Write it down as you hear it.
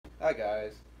Hi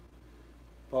guys,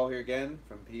 Paul here again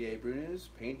from PABREWNEWS,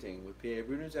 painting with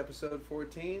PABREWNEWS, episode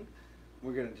 14.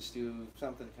 We're going to just do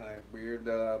something kind of weird.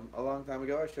 A long time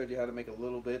ago I showed you how to make a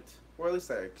little bit, or at least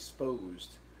I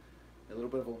exposed a little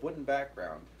bit of a wooden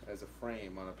background as a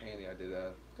frame on a painting I did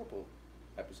a couple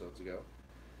episodes ago.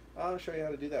 I'll show you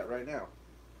how to do that right now.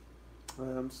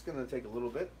 I'm just going to take a little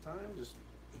bit of time, just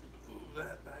move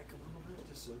that back a little bit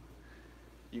just so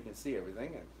you can see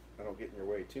everything and I don't get in your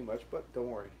way too much, but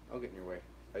don't worry, I'll get in your way.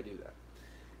 I do that.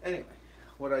 Anyway,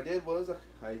 what I did was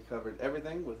I covered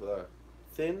everything with a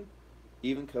thin,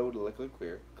 even coat of liquid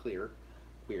clear.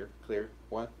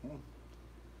 What?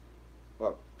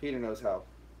 Well, Peter knows how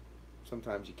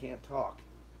sometimes you can't talk.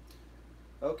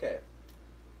 Okay,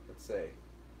 let's say,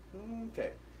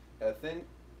 okay, a thin,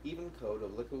 even coat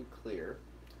of liquid clear.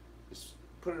 Just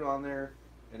put it on there,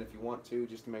 and if you want to,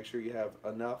 just to make sure you have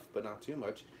enough, but not too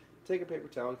much, take a paper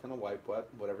towel and kind of wipe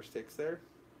whatever sticks there.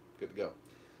 Good to go.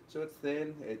 So it's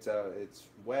thin, it's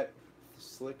wet,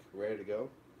 slick, ready to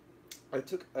go. I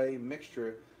took a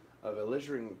mixture of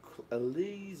alizarin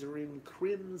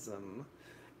crimson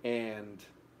and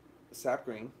sap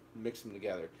green, mix them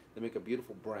together. They make a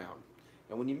beautiful brown.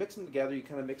 And when you mix them together, you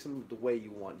kind of mix them the way you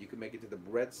want. You can make it to the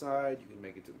red side, you can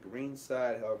make it to the green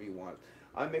side, however you want.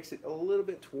 I mix it a little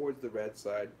bit towards the red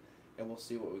side, and we'll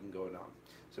see what we can go on.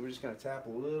 So we're just going to tap a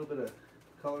little bit of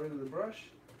color into the brush,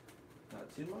 not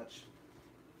too much.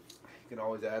 You can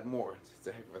always add more. It's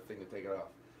a heck of a thing to take it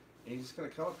off. And you're just going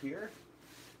to come up here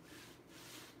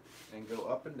and go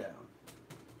up and down.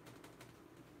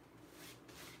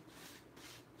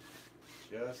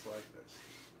 Just like this.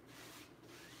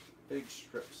 Big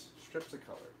strips of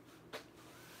color.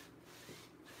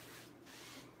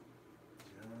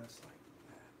 Just like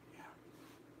that, yeah.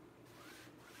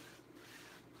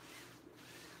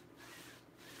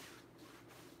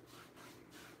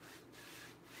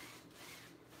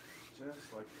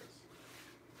 Just like this.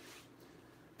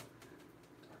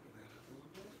 Darken that up a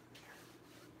little bit.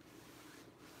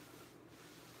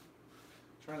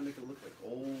 Trying to make it look like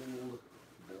old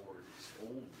boards,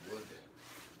 old wood.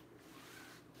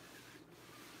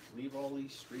 Leave all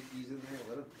these streakies in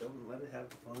there. Let it have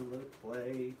fun. Let it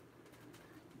play.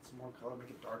 Get some more color. Make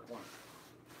a dark one.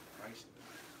 Nice.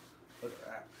 Look at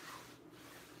that.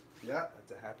 Yeah,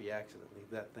 that's a happy accident. Leave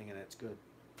that thing in. It's good.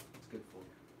 It's good for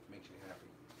you. Makes you happy.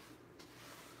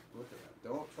 Look at that.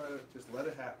 Don't try to, just let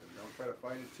it happen. Don't try to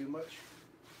find it too much.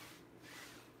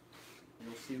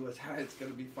 You'll see what's it's going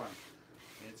to be fun.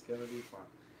 It's going to be fun.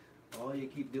 All you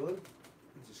keep doing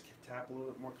is just tap a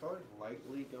little bit more color.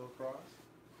 Lightly go across.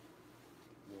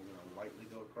 We're going to lightly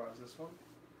go across this one.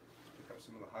 Just pick up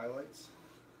some of the highlights.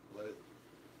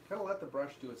 Kind of let the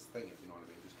brush do its thing, if you know what I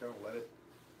mean. Just kind of let it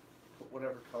put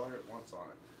whatever color it wants on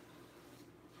it.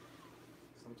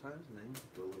 Sometimes, and then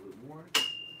go a little bit more.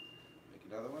 Make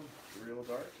another one, real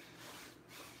dark.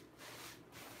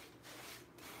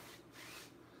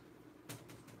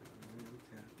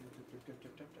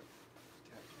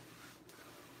 Tap.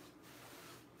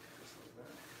 Just like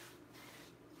that.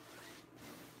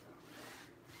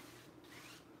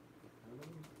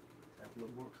 Tap a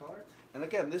little more color. And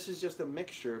again, this is just a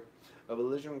mixture of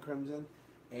alizarin crimson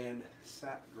and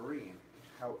sap green.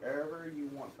 However you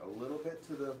want. A little bit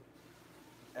to the,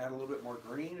 add a little bit more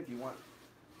green if you want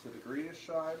to the greenish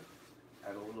side.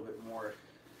 Add a little bit more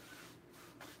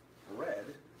red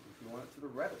if you want it to the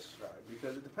reddish side,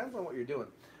 because it depends on what you're doing.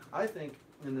 I think,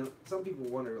 and some people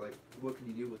wonder, like, what can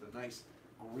you do with a nice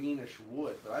greenish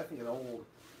wood? But I think an old,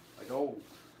 I don't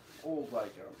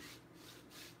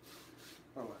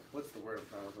know, what's the word I'm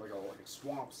trying to, like a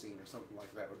swamp scene or something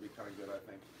like that would be kind of good. I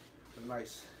think the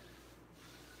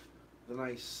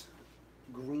nice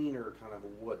greener kind of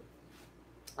a wood.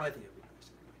 I think it'd be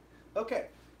nice anyway. Okay,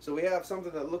 so we have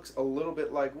something that looks a little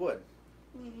bit like wood.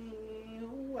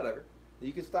 Whatever.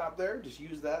 You can stop there. Just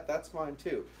use that. That's fine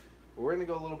too. But we're gonna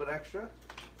go a little bit extra.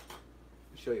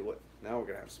 I'll show you what. Now we're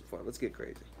gonna have some fun. Let's get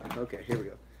crazy. Okay, here we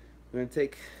go. We're gonna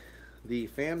take the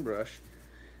fan brush.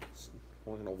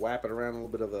 We're going to wrap it around a little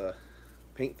bit of a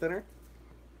paint thinner,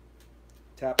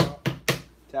 tap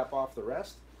off the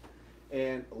rest,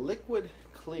 and liquid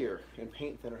clear and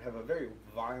paint thinner have a very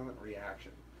violent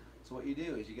reaction. So what you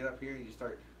do is you get up here and you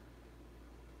start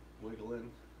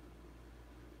wiggling.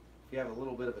 If you have a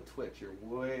little bit of a twitch, you're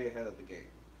way ahead of the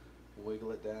game.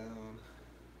 Wiggle it down,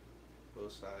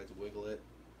 both sides, wiggle it,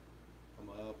 come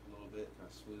up a little bit, kind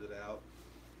of smooth it out.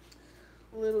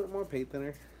 A little bit more paint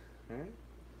thinner, all right?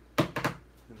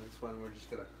 And this one we're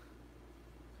just gonna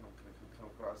come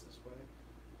across this way.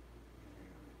 There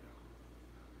we go.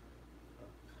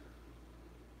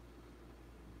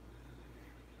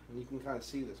 And you can kind of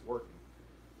see this working.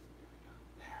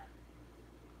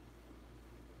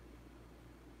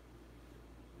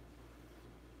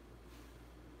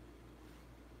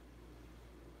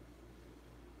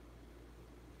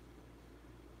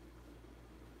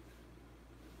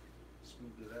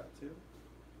 smooth it out too. You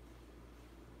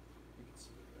can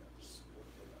smooth it out, just smooth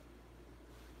it up.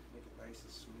 Make it nice and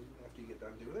smooth after you get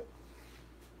done doing it.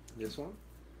 This one,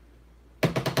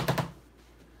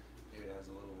 maybe it has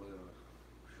a little bit of a,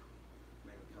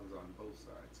 maybe it comes on both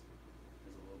sides.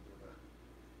 There's a little bit of a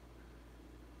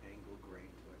angle grain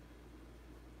to it.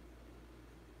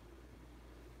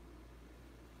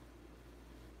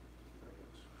 There it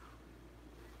goes.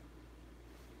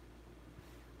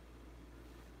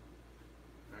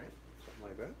 Alright, something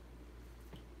like that.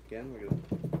 Again, we're going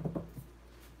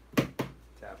to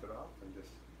tap it off and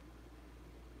just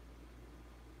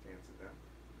dance it down.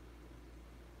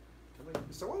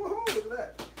 So, oh, look at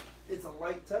that. It's a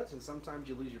light touch, and sometimes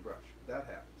you lose your brush. That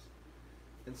happens.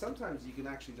 And sometimes you can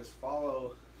actually just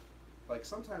follow, like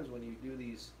sometimes when you do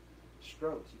these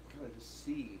strokes, you can kind of just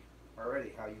see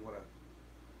already how you want to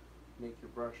make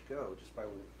your brush go just by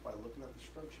looking at the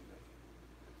strokes you make.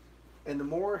 And the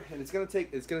more, and it's gonna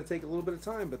take a little bit of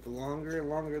time, but the longer and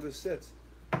longer this sits,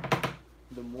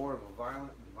 the more of a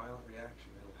violent reaction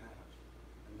it'll have,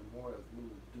 and the more little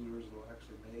doodles it'll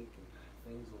actually make, and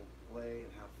things will play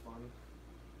and have fun.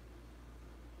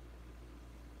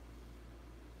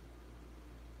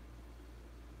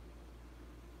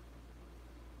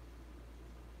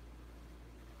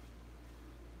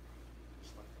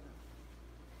 Just like that.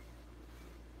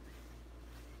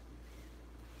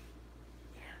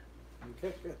 There.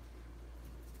 Okay, good.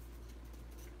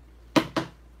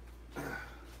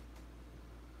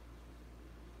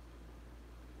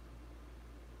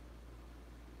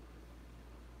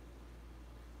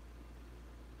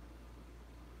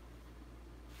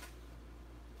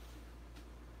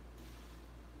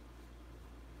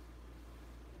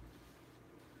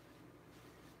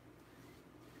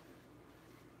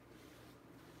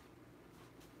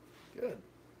 Good.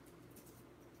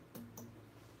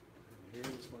 And here,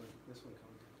 this one comes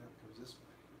this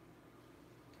way.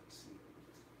 Let's see.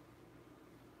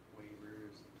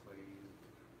 Wavers, plays,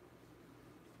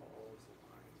 follows the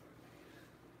lines I made.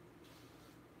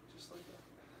 Just like that.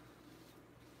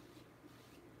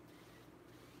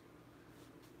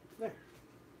 There.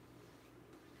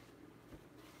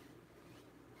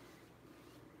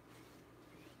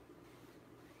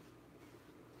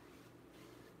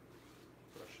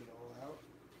 Brush it all out.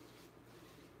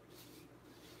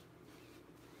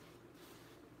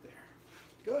 There.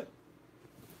 Good.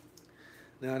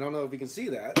 Now I don't know if you can see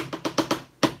that.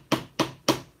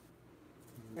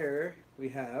 Here we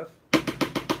have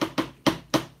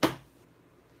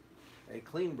a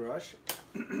clean brush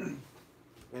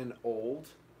and old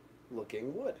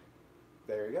looking wood.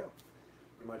 There you go.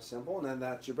 Pretty much simple, and then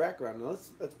that's your background. Now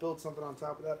let's build something on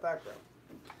top of that background.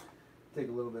 Take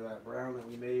a little bit of that brown that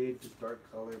we made, just dark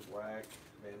color, black,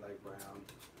 Van Dyke brown.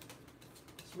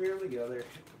 Smear them together.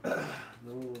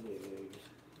 No big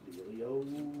dealio.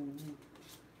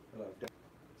 Let's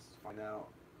find out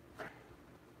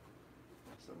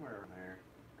somewhere in there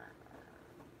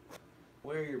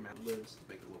where your mountain lives.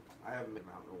 Make it a little. I haven't made a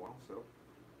mountain in a while, so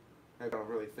I've got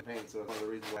really thin paint, so that's one of the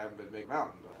reasons why I haven't been making a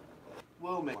mountain. But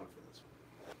we'll make one for this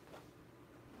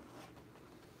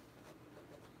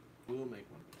one. We'll make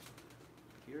one.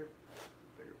 Here,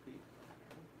 bigger peak.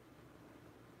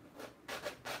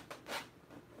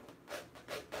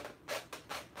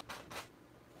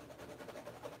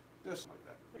 Just like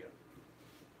that. There you go.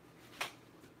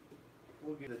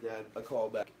 We'll give the dad a call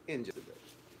back in just a bit.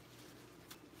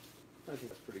 I think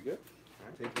that's pretty good.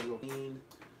 Alright, take a little clean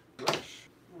brush.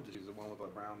 We'll just use the one with the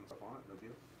brown stuff on it, no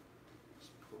deal. That's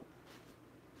cool.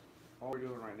 All we're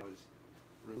doing right now is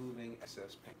removing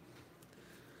excess paint.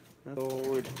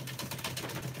 Forward.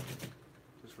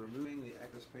 Just removing the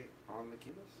excess paint on the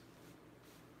canvas.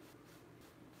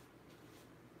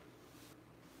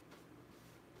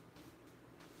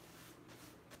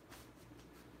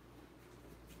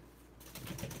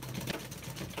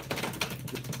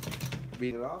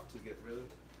 Beat it off to get rid of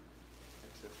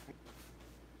excess paint.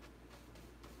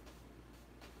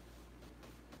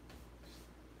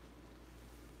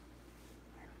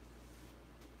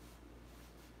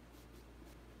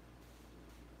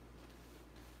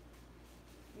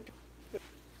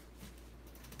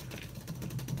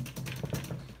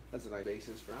 That's a nice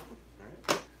basis brown.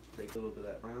 Alright. Take a little bit of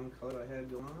that brown color I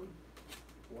had going on.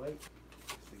 White.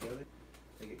 Mix together.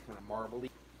 Make it kind of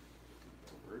marbly.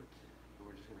 That's a word. And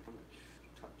we're just going to come and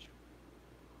touch.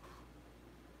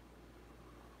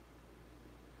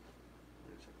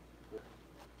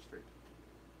 Straight.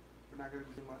 We're not going to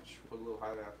do too much. Put a little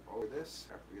highlight over this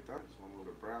after we get done. Just want a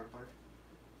little bit of brown color.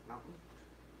 Mountain.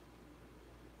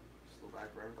 Just a little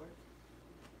background color.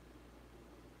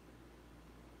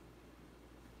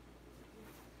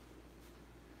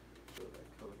 So that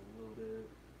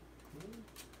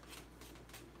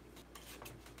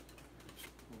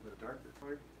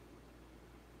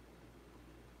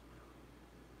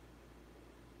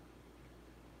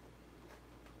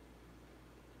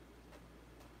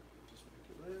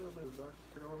dark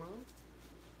going on.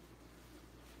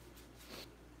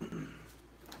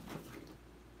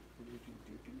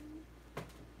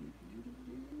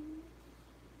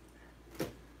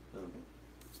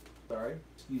 Sorry,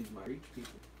 excuse my reach,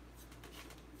 people.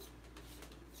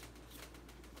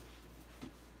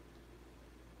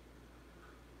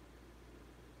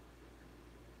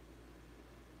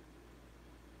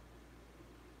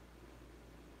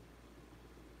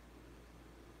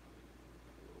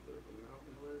 A little bit of a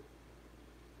mountain wood.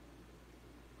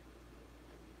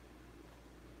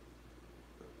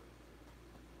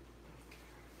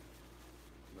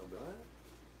 No done.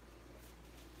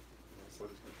 So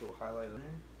just gonna put a highlight in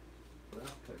there. Put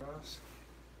out, cut across.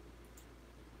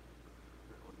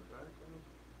 That one in the background.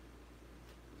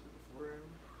 This in the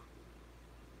foreground.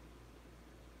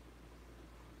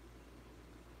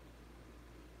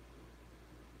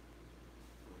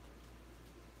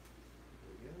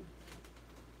 There we go.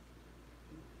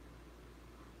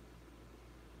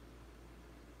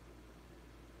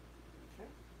 Okay.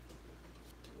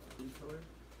 Blue color.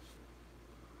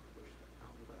 Push that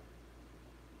out the back.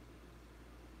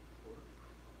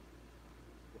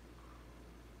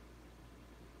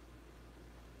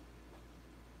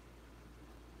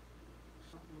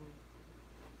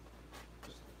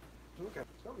 Okay,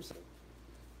 something simple.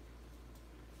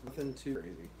 Nothing too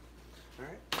crazy.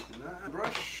 Alright,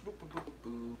 brush. Boop, boop, boop,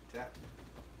 boop. Tap.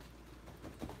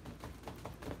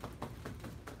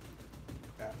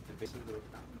 Tap the base of the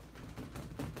mountain.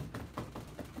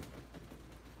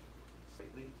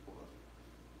 Slightly pull up.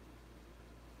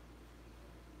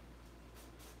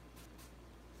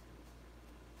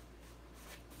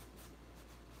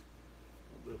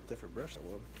 A little bit of a different brush, I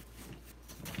will.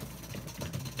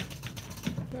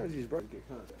 I use brush to get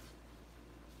contact.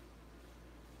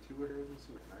 Two areas and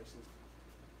see what nice and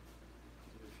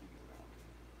see if you get out.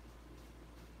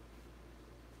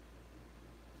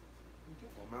 Okay,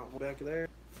 we'll mount one back there.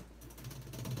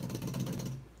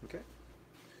 Okay.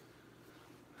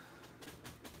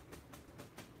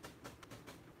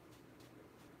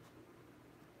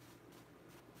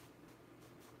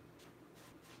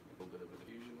 A little bit of a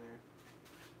diffusion there.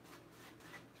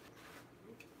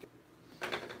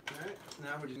 Alright,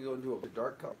 now we're just going to go into a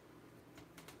dark color.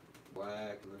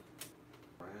 Black and the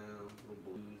brown, little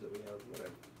blues that we have,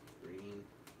 whatever. Green.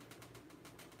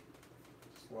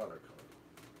 Slaughter color.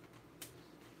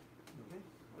 Okay,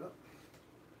 what up?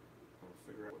 I'll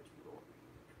figure out which we want.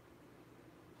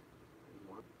 And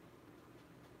one.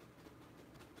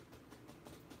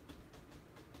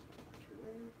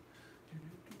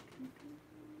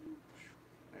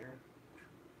 There.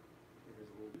 There's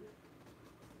a little bit.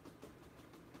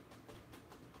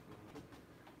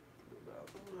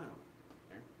 About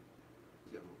there.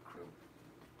 You got a little chrome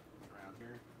around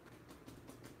here.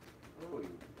 Oh,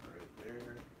 you right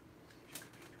there.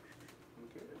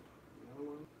 Okay. Another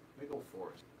one. Big old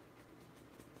forest.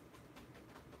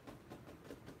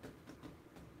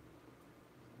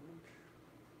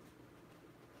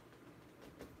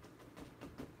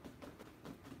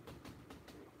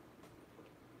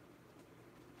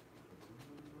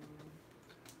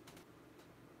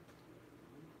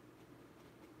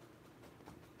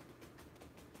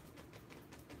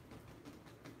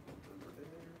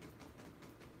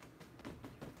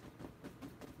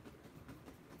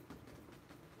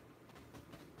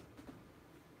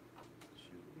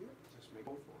 Just make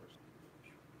old forest.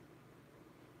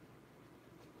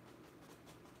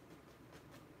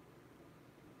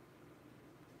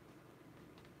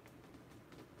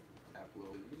 Tap a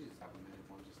little, you just have a minute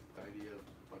one, just tidy up a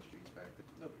bunch of trees back there.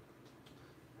 Nope.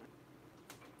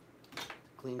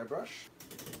 Clean my brush.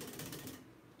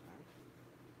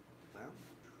 Now,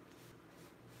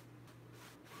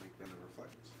 make them the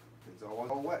reflections. It's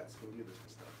all wet, so we'll do this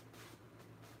stuff.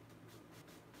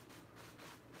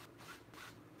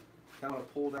 Kind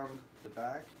of pull down the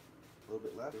back a little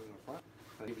bit left in the front,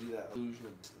 and give you that illusion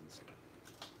of distance.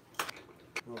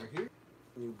 Over here,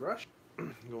 new brush.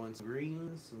 Go in some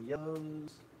greens, some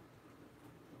yellows,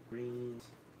 greens.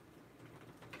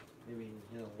 Maybe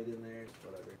white in there,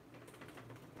 whatever.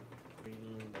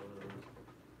 Green, yellows.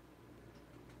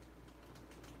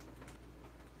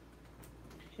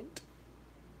 Hint,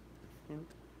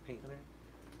 paint in there.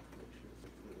 Make sure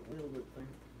it's a little bit thing.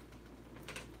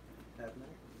 Tap in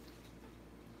there.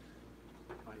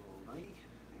 My little knife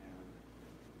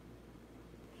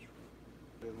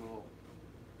and a little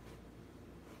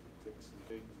ticks and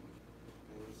pigs and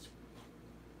things.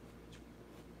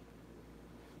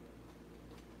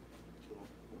 So,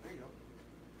 well, there you go.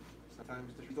 Sometimes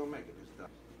the trees don't make it, it's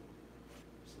done.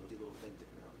 So see a little thing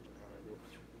sticking out.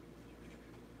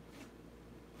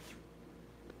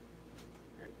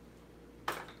 Alright.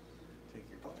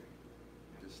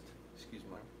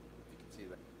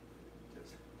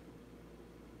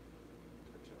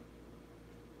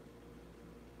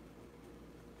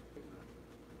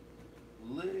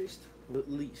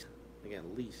 least,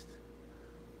 again, least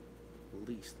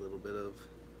little bit of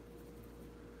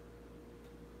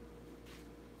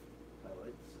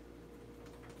highlights.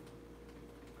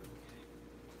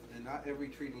 Okay. And not every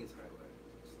tree needs highlight.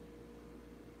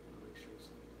 Make sure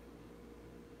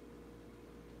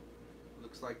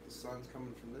looks like the sun's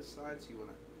coming from this side, so you want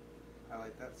to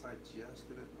highlight that side just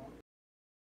a bit more.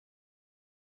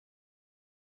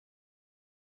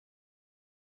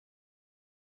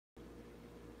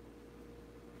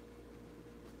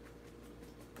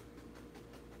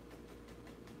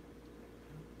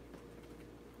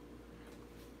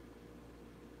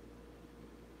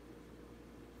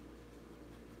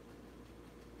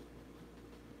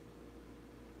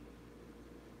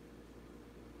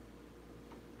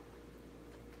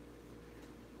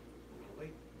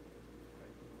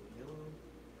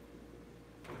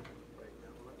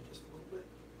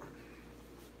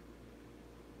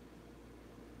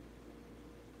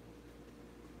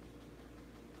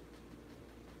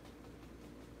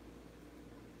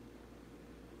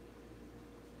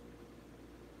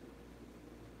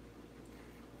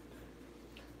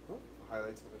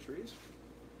 Highlights on the trees.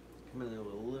 Coming in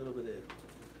with a little bit of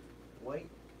white,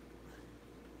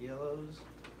 yellows,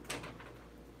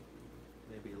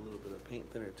 maybe a little bit of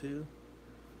paint thinner too.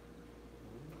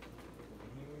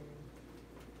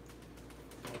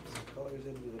 Add some colors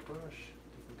into the brush,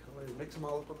 different colors, mix them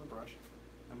all up on the brush.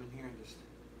 Come in here and just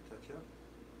touch up.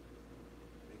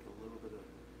 Make a little bit of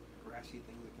grassy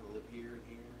things that can live here and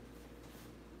here,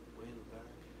 way in the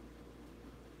back.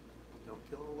 Don't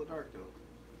kill all the dark though.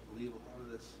 Leave a lot of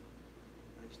this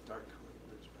nice dark color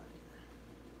that lives back here.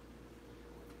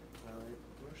 Highlight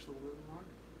the brush a little bit more.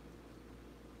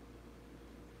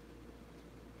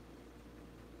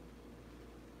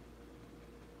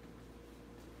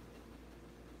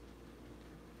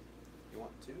 You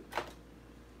want to? Move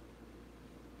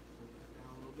that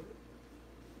down a little bit.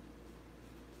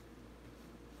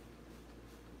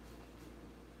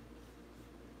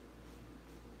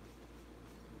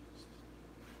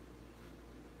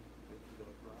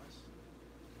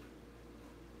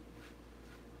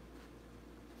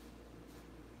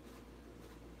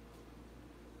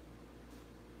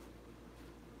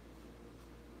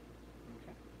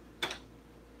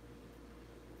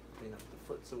 Clean up the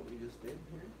foots of what we just did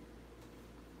here.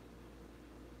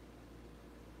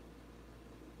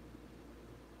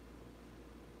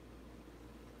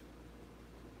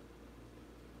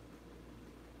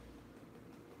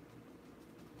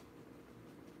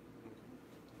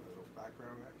 A little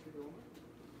background action going on.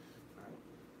 Alright.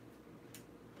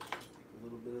 Take a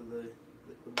little bit of the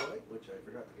liquid white, which I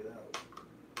forgot to get out.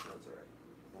 That's alright.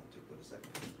 Won't take but a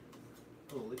second.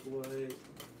 A little liquid white.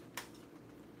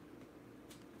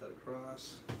 That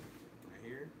across right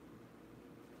here.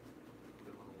 Put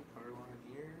a little color line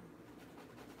here.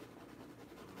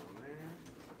 On there.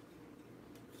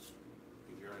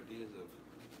 Give your ideas of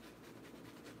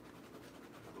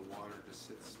how the water just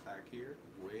sits back here,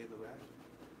 way in the back.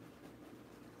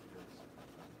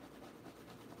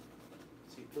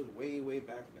 See, it goes way, way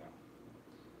back now.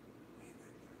 Way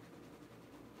back there.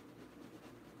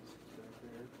 Sits back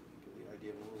there. Give the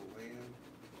idea of a little land.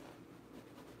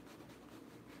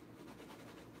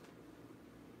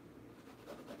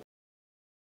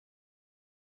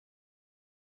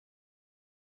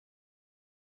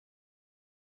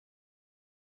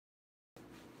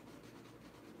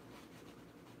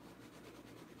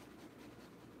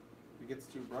 If it gets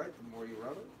too bright, the more you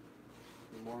rub it,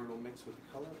 the more it'll mix with the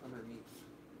color underneath.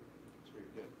 So you're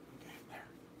good. Okay, there.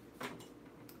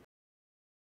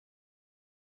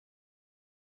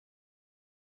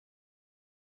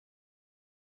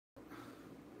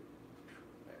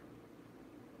 There.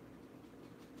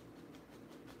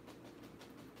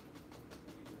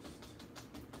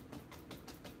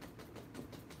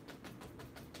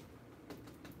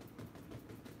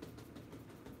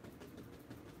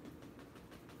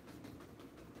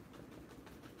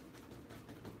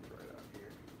 Right out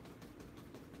here.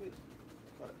 Good.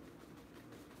 Cut it.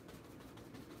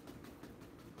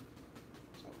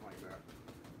 Something like that.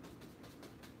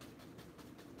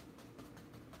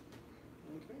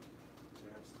 Okay.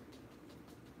 Just.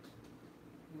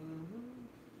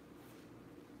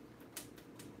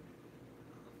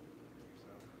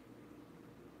 So.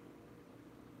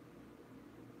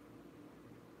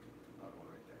 Another one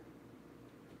right there.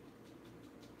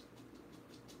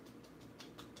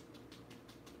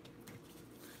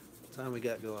 What time we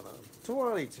got going on?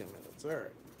 22 minutes. All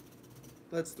right.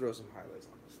 Let's throw some highlights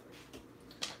on this thing.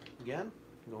 Again,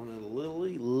 going in a little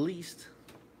least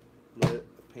bit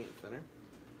of paint thinner.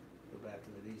 Go back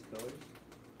into these colors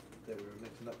that we were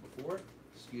mixing up before.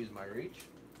 Excuse my reach.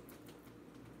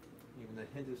 Even a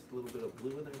hint, just a little bit of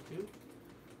blue in there too.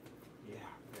 Yeah,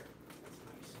 there. That's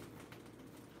nice.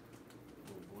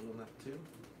 A little blue in that too.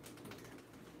 Okay.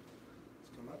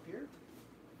 Let's come up here.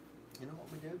 You know what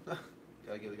we did?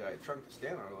 Gotta give the guy a trunk to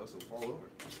stand on, or else it'll fall over.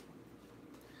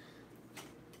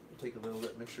 We'll take a little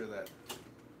bit mixture of that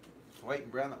white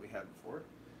and brown that we had before,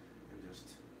 and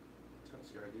just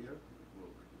touch your idea.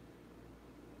 Little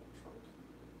trunk.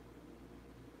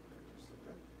 Just like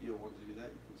that. You don't want to do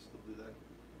that, you can still do that.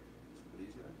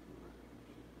 These guys.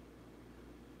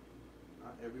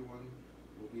 Not everyone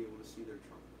will be able to see their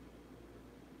trunk.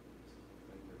 It's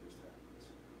a thing that just happens.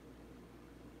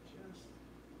 Just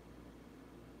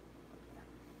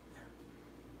there.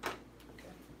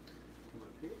 Okay. Come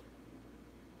up here.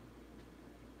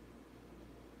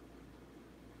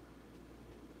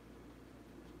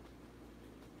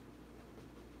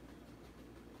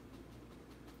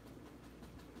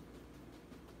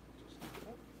 Just like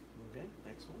that. Okay,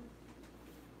 next one.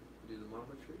 Do the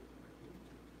mama tree.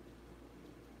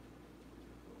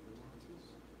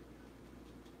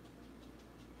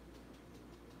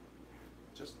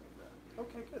 Just like that.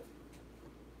 Okay, good.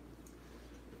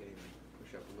 We can even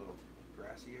push up a little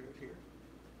grassy area here.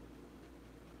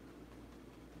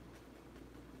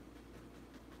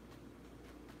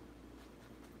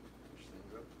 Push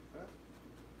things up like that.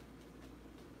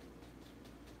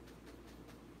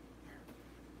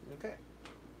 Okay.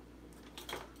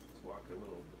 Let's walk a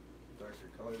little darker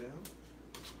color down.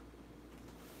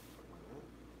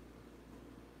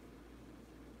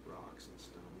 Rocks and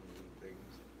stones and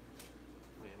things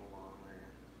laying along there.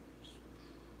 Just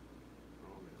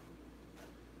throw them in.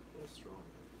 Just throw them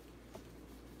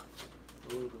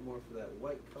in. A little bit more for that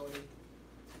white color.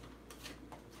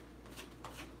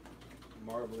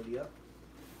 Marble it up.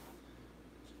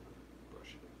 Just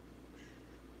brush it up.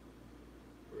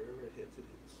 Wherever it hits, it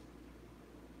hits.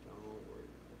 Don't worry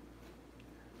about it.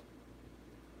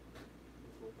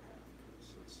 Little path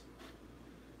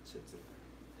sits in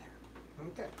there.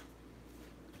 Okay.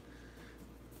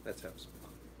 Let's have some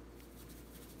fun.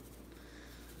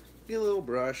 Get a little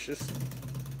brush, just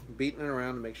beating it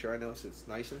around to make sure I notice it's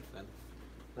nice and thin.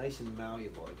 Nice and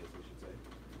malleable, I guess we should say.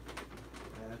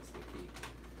 That's the key.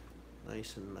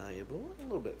 Nice and malleable, a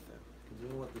little bit thin, because we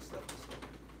don't want this stuff to stick.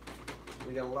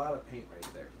 We got a lot of paint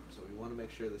right there, so we want to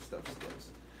make sure this stuff sticks.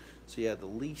 So you have the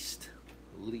least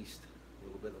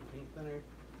little bit of paint thinner.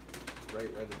 Right,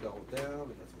 ready to go down.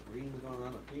 We got some greens going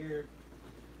on up here.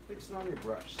 Mix it on your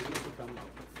brush. See what you come up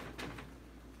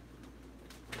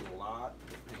with. A lot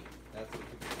of paint. That's a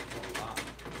lot.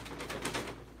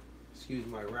 Excuse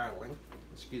my rattling.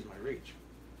 Excuse my reach.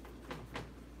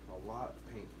 A lot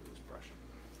of paint in this brush.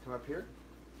 Come up here.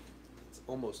 It's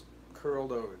almost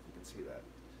curled over, if you can see that.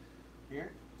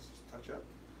 Here, let's just touch up.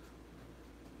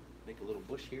 Make a little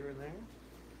bush here and there.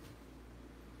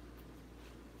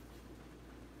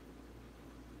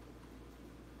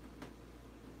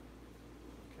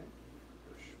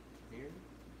 Here.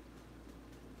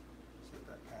 Set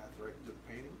that path right into the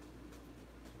painting.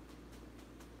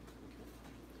 Okay.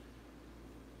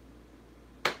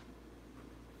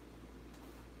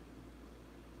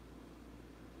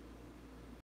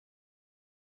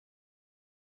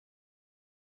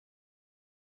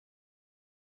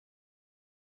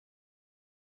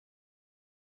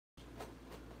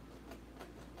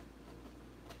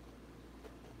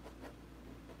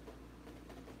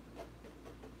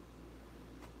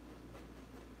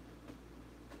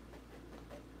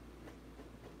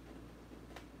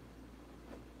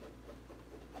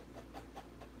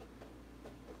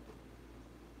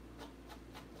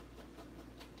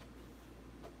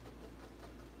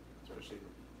 Especially,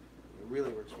 it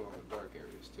really works well in the dark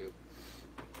areas too.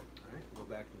 All right, go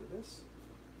back into this.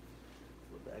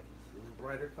 Go back into the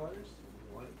brighter colors,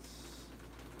 whites.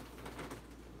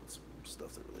 Some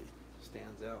stuff that really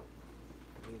stands out.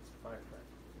 I need some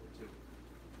firecrackers there too.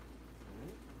 All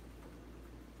right.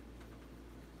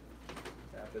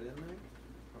 Tap it in there.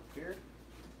 Up here.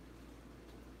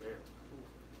 There. Ooh.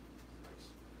 Nice.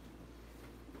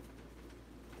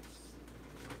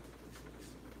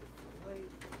 Light.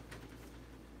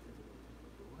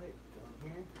 Light down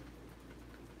here.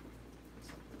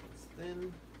 Something that's thin,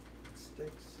 it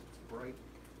sticks, it's bright,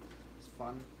 it's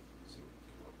fun. Let's see what we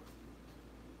can come up with.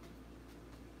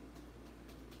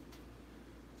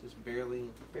 Just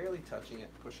barely touching it,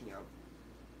 pushing out.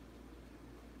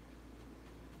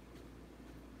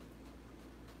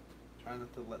 Try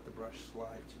not to let the brush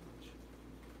slide too much.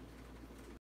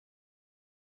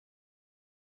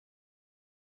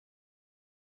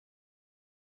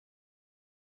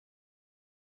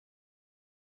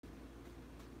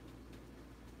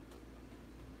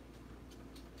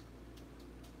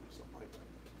 Something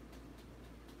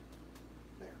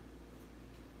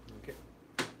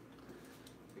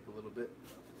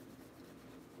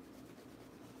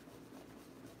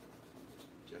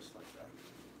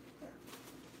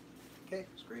Okay,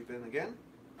 scrape in again.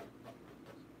 A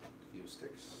few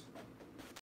sticks.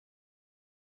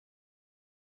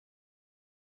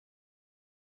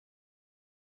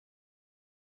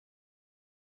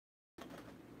 Have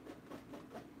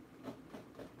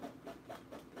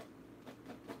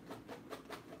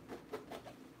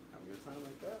a good time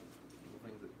like that. Little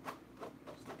things that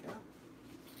stick out.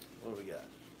 What do we got?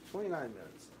 29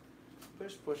 minutes.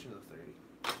 Push into 30.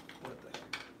 What the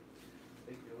heck?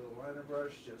 Take your little liner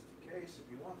brush just in case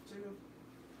if you want to.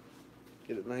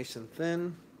 Get it nice and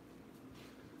thin.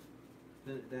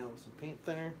 Thin it down with some paint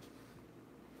thinner.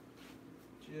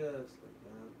 Just like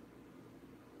that.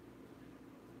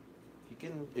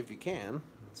 If you can,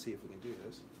 let's see if we can do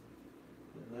this.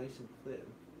 Get it nice and thin.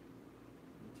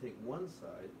 And take one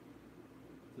side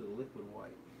to the liquid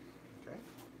white. Okay?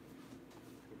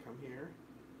 You come here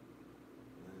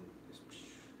and just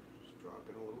drop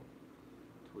in a little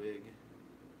twig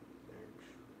there.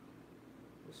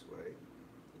 This way,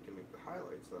 you can make the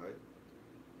highlight side.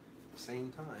 At the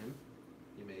same time,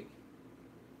 you make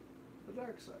the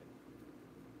dark side.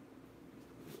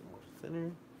 A little more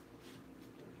thinner.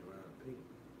 Turn around and paint.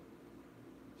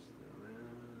 Just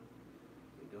around.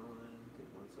 Keep going.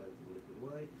 Take one side to the liquid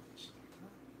white. Just like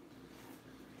that.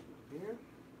 Here.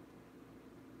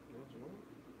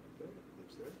 Right there.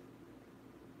 Lips there.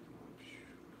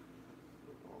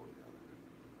 All the way down there.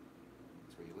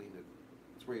 That's where you lean it.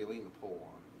 That's where you lean the pole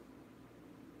on.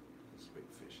 These big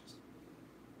fishes.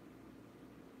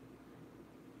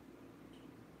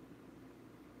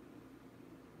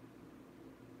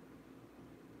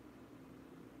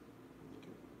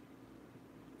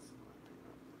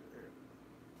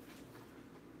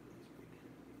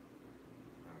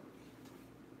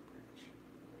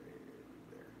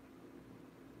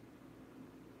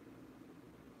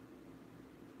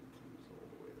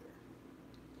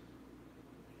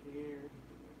 Here,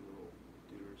 little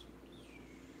dewars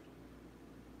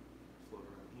float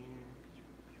around here.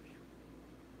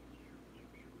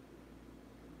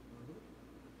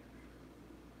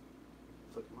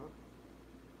 Flick them up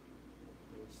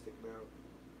and stick them out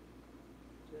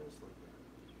just like that.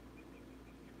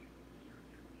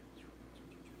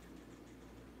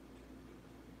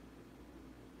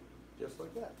 Just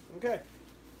like that. Okay,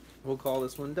 we'll call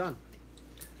this one done.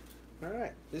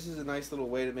 Alright, this is a nice little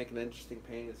way to make an interesting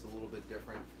paint. It's a little bit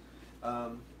different.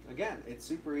 Again, it's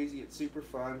super easy, it's super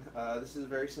fun. This is a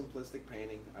very simplistic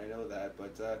painting, I know that,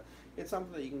 but it's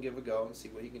something that you can give a go and see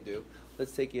what you can do.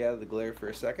 Let's take you out of the glare for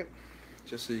a second,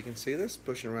 just so you can see this,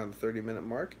 pushing around the 30-minute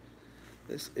mark.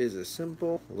 This is a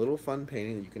simple, little fun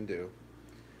painting that you can do.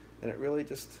 And it really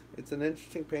just, it's an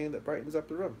interesting painting that brightens up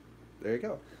the room. There you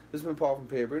go. This has been Paul from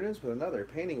PABREWNEWS with another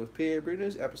Painting with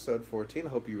PABREWNEWS, episode 14. I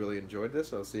hope you really enjoyed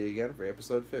this. I'll see you again for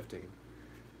episode 15.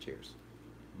 Cheers.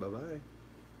 Bye-bye.